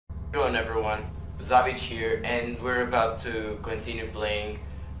Hello everyone, Zavich here, and we're about to continue playing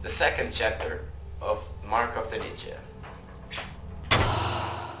the second chapter of Mark of the Ninja.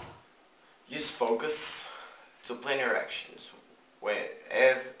 Use focus to plan your actions,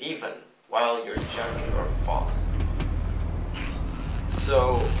 even while you're jumping or falling.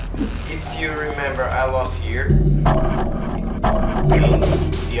 So, if you remember, I lost here in the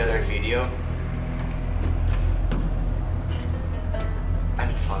other video.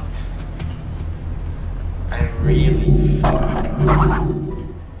 I'm fucked. I'm really fucked.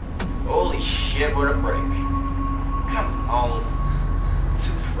 Holy shit, what a break. Come on.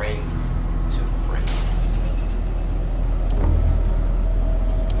 2 frames. 2 frames.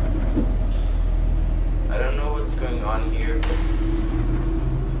 I don't know what's going on here, but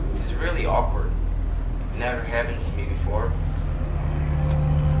this is really awkward. It never happened to me before.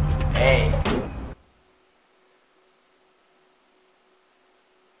 Hey.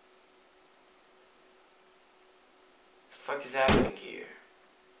 What the fuck is happening here?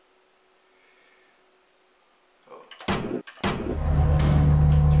 Oh.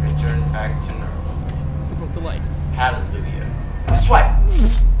 Let's return back to normal. Broke the light. Hallelujah. Swipe!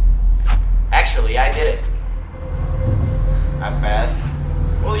 Actually, I did it. I pass.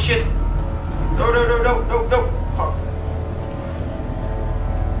 Holy shit! No, no, no, no, no, no! Fuck.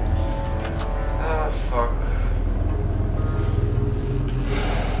 Ah, fuck.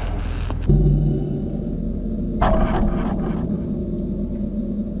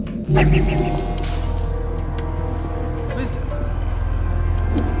 Listen.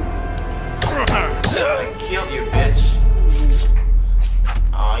 I killed you, bitch.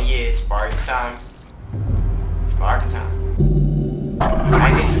 Oh yeah, Sparky time. Sparky time.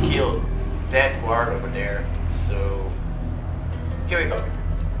 I need to kill that guard over there, so here we go.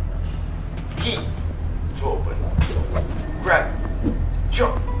 Key to open. Grab.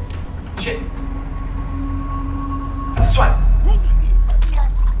 Jump. Shit. Swipe.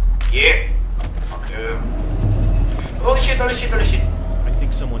 Yeah. Fuck yeah. Holy shit, holy shit, holy shit. I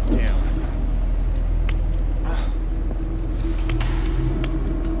think someone's down.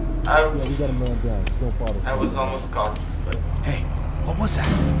 Yeah, we got a man down. Don't bother. I was almost caught, but Hey, what was that?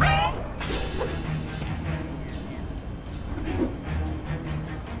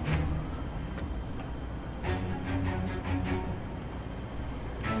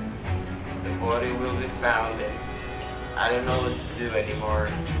 the body will be found and I don't know what to do anymore.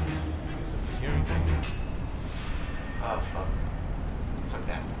 Oh fuck. Fuck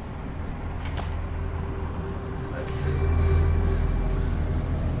that. Let's see this.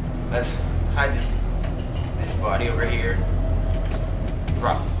 Let's hide this body over here.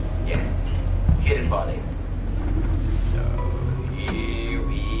 Drop. Yeah. Hidden body. So here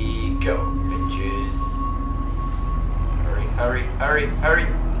we go, bitches. Hurry, hurry, hurry, hurry.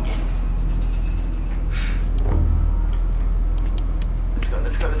 Yes. Let's go,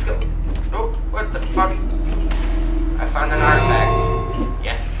 let's go, let's go. Nope, what the fuck? I found an artifact.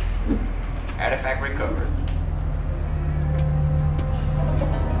 Yes. Artifact recovered.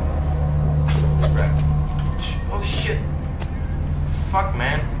 Let's grab. Holy shit. Fuck,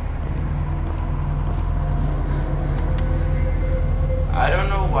 man. I don't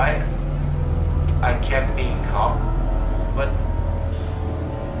know why I kept being caught, but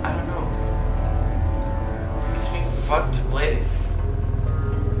I don't know. It's being fucked to play this.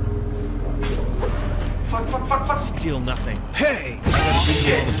 Fuck, fuck, fuck, fuck. Steal nothing. Hey!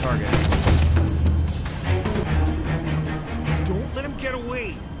 Shit. The target. Don't let him get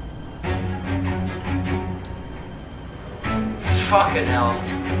away. Fucking hell.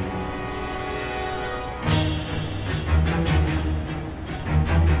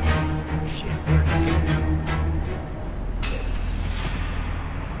 Shit, where'd he go? Yes.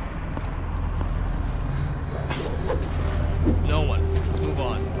 No one. Let's move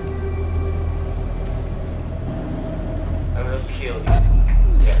on. I will kill you.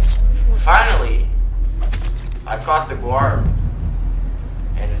 Yeah. Finally! I caught the guard.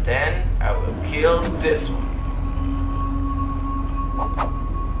 And then I will kill this one.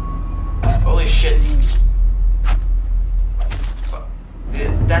 Holy shit. Fuck.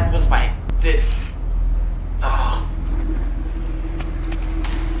 That was my this. Oh.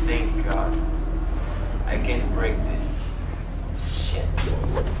 Thank God. I can break this. Shit.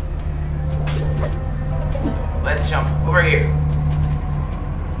 So, let's jump over here.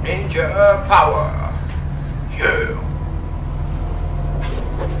 Ninja power. Yeah.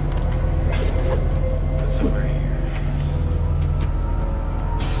 What's over here?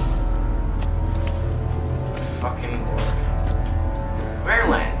 Fucking board.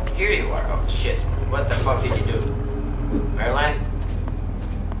 Maryland, here you are. Oh shit. What the fuck did you do? Maryland?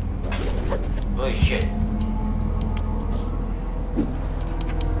 Holy shit.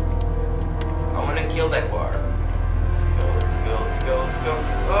 I wanna kill that bar. Let's go, let's go, let's go, let's go.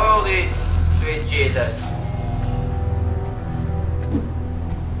 Holy sweet Jesus.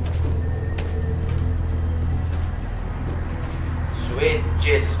 Sweet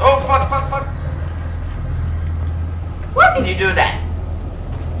Jesus. Oh, fuck, fuck, fuck. Why did you do that?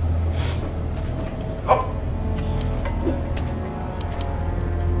 Oh.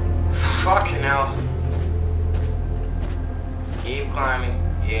 Fucking hell. Keep climbing.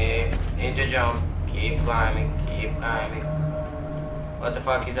 Yeah. Ninja jump. Keep climbing. Keep climbing. What the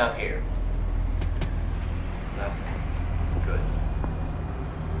fuck is up here? Nothing. Good.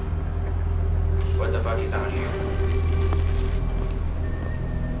 What the fuck is down here?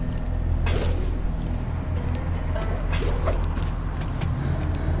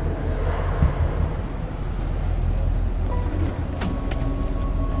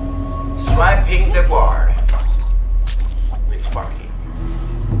 Swiping the board with Sparky.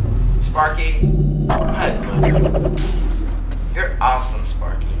 Sparky, hello. You're awesome,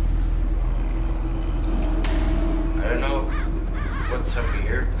 Sparky. I don't know what's up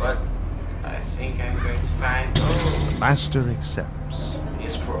here, but I think I'm going to find. Oh, The master accepts new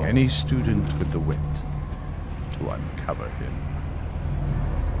scroll. any student with the wit to uncover him.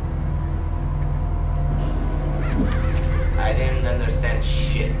 I didn't understand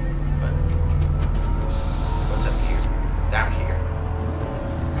shit, but what's up here? Down here.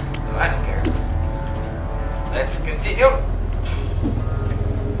 No, I don't care. Let's continue.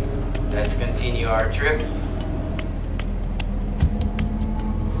 Let's continue our trip.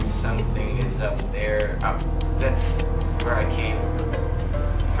 Something is up there. That's where I came.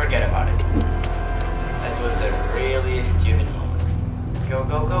 Forget about it. That was a really stupid moment. Go,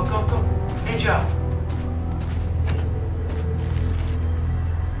 go, go, go, go. Ninja!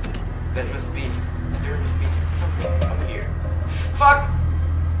 There must be something up here. Fuck!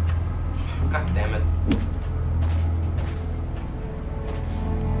 God damn it.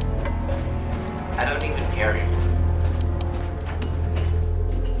 I don't even care anymore.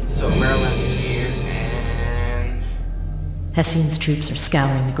 So Maryland is here and... Hessian's troops are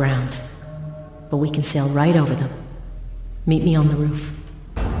scouring the grounds, but we can sail right over them. Meet me on the roof.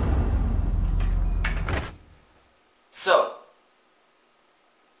 So,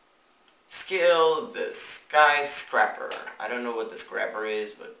 skill the skyscraper. I don't know what the scrapper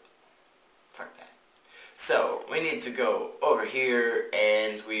is, but fuck that. So, we need to go over here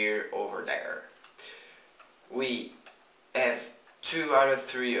and we're over there. We have 2 out of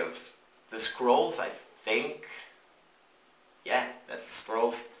 3 of the scrolls, I think. Yeah, that's the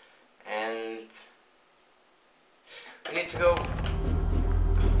scrolls. And we need to go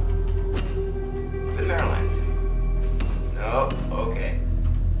with Maryland. No, okay.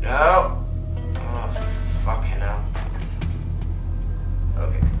 No! Oh, fucking hell.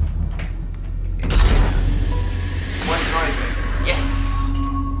 Okay. One noisemaker. Yes!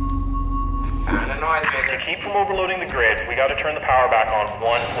 I found a noisemaker. To keep from overloading the grid, we gotta turn the power back on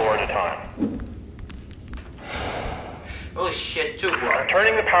 1 floor at a time. Holy shit, 2 blocks.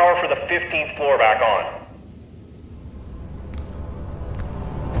 Turning the power for the 15th floor back on.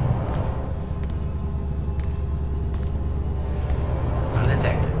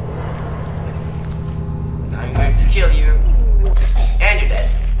 Undetected. Yes. Now I'm going to kill you. And you're dead.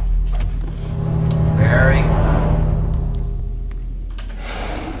 Very good.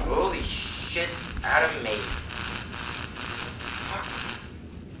 Holy shit, out of me. Fuck.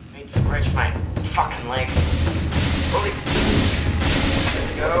 I need to scratch my fucking leg. Holy.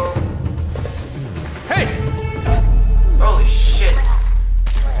 Let's go. Hey! Holy shit.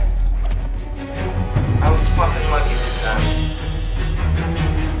 I was fucking lucky this time.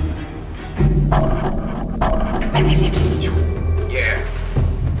 Yeah.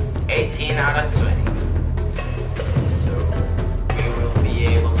 18 out of 20. So we will be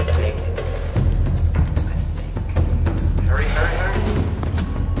able to make it. I think. Hurry, hurry, hurry.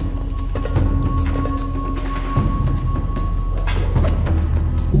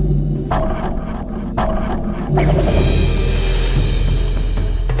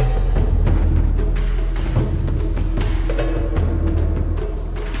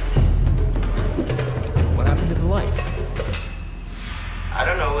 What happened to the light? I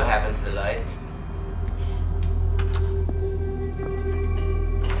don't know what happened to the light.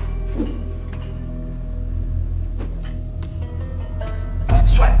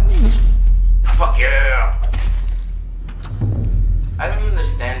 Sweat! Fuck yeah! I don't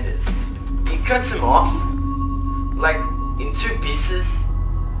understand this. He cuts him off, like, in 2 pieces,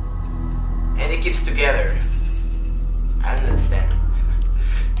 and he keeps together. I don't understand.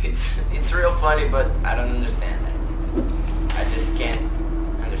 He It's real funny, but I don't understand that. I just can't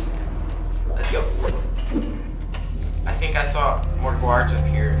understand. Let's go. I think I saw more guards up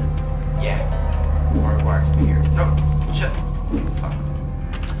here. Yeah, more guards up here. No, shut. Fuck.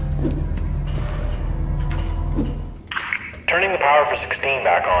 Turning the power for 16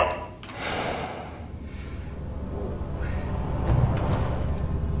 back on.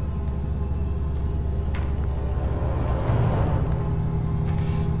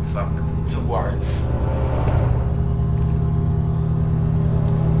 Fuck. 2 guards.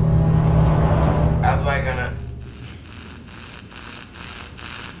 How am I gonna...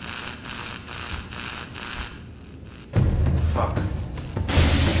 Fuck.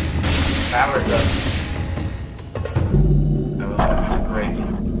 Power's up. I will have to break it.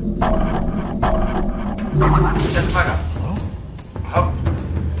 Shut the fuck up. Oh.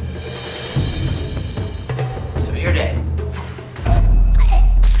 So you're dead.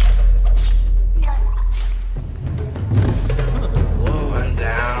 One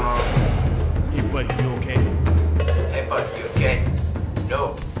down. Hey, buddy, you okay? Hey bud, you okay?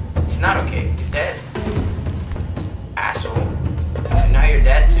 No. He's not okay. He's dead. Asshole. And now you're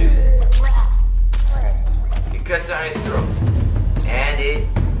dead too. He cuts down his throat. And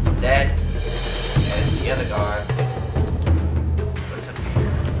it's dead as the other guard. What's up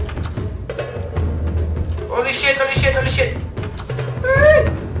here? Holy shit, holy shit, holy shit!